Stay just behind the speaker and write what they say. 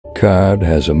God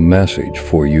has a message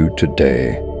for you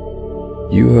today.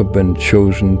 You have been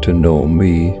chosen to know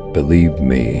me, believe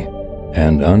me,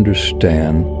 and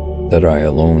understand that I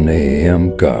alone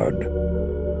am God.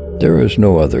 There is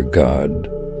no other God.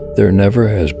 There never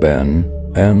has been,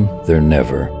 and there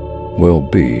never will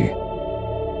be.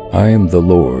 I am the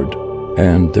Lord,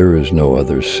 and there is no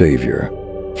other Savior.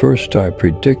 First I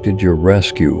predicted your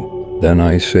rescue, then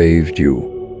I saved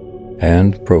you,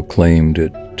 and proclaimed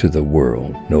it to the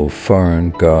world. No foreign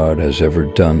God has ever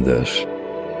done this.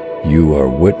 You are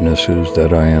witnesses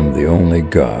that I am the only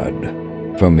God.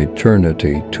 From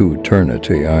eternity to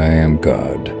eternity I am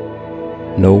God.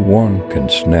 No one can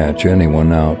snatch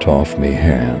anyone out of me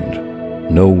hand.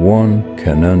 No one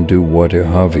can undo what I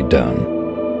have done.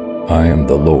 I am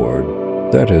the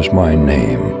Lord, that is my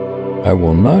name. I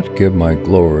will not give my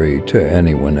glory to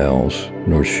anyone else,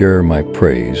 nor share my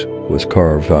praise with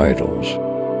carved idols.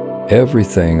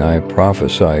 Everything I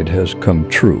prophesied has come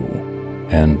true,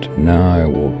 and now I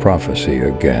will prophesy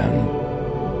again.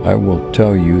 I will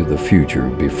tell you the future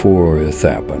before it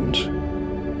happens.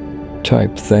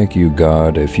 Type "Thank you,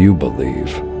 God," if you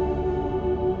believe.